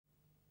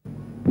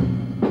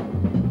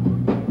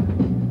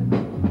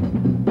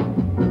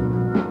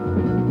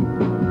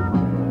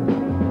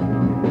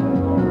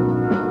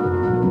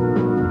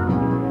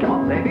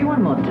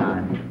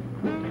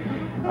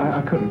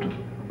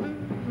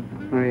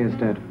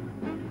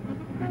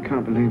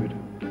can't believe it.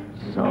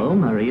 So,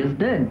 Maria's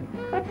dead.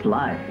 That's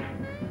life.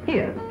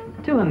 Here,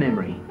 to her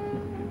memory.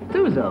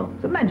 Thuzo,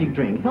 it's a magic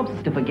drink. Helps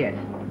us to forget.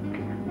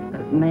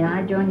 May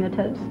I join your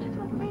toast?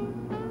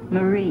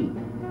 Marie,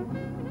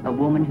 a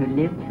woman who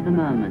lived for the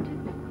moment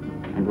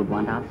and would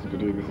want us to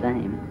do the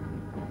same.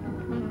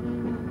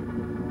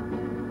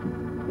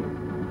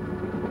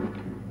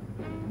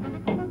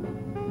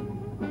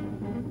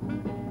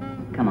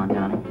 Come on,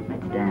 darling,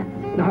 let's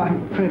dance. No,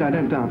 I'm afraid I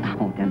don't dance.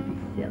 Oh, don't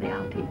be silly,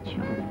 I'll teach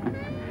you.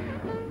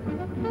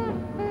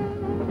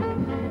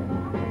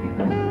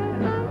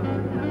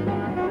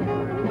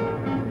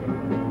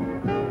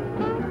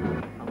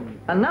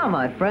 And now,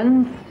 my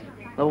friends,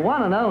 the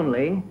one and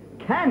only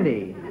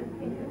Kandy.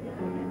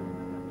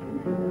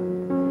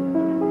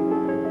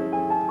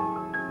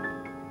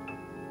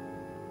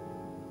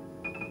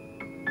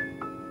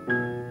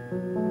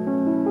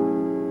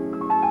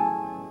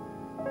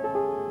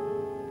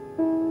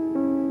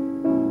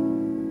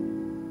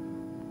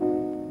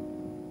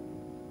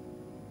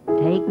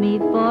 Take me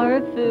for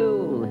a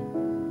fool,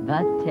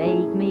 but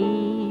take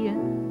me.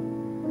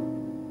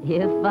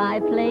 If I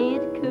play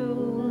it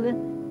cool,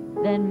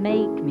 then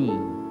make me.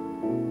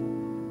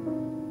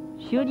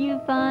 Should you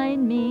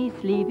find me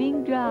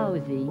sleeping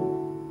drowsy,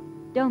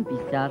 don't be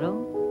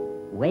subtle.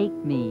 Wake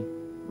me,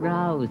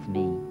 rouse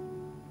me.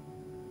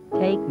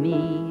 Take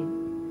me,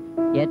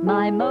 get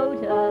my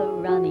motor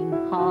running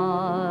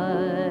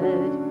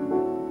hard.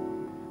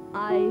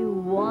 I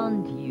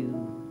want you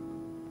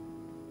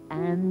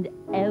and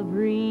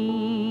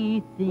everything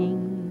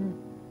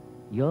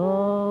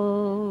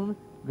you've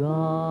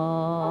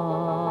got.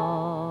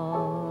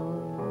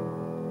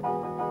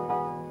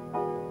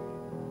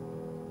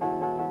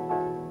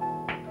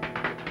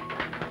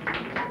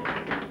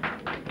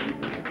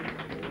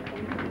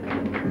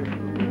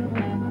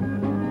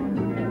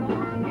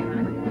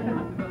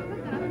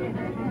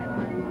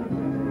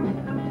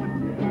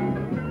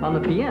 On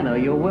the piano,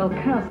 you're well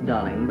cast,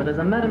 darling, but as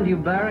a Madame du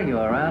Barry, you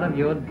are out of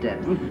your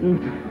depth.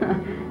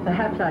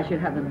 Perhaps I should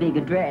have a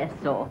bigger dress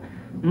or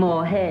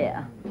more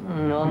hair.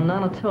 No,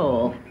 none at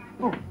all.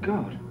 Oh,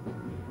 God.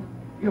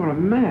 You're a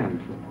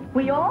man.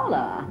 We all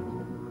are.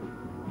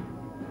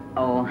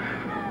 Oh,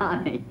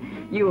 honey,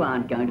 you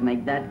aren't going to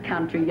make that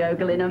country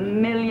yokel in a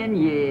million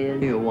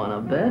years. You want to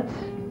bet?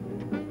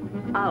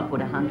 I'll put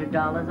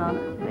 $100 on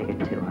it. Make it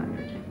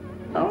 200.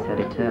 Oh. That's how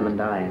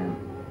determined I am.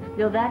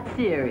 You're that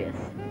serious.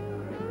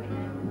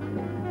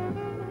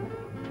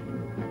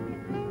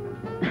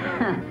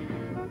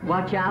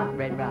 Watch out,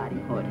 Red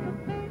Riding Hood.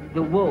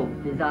 The wolf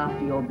is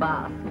after your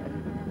basket.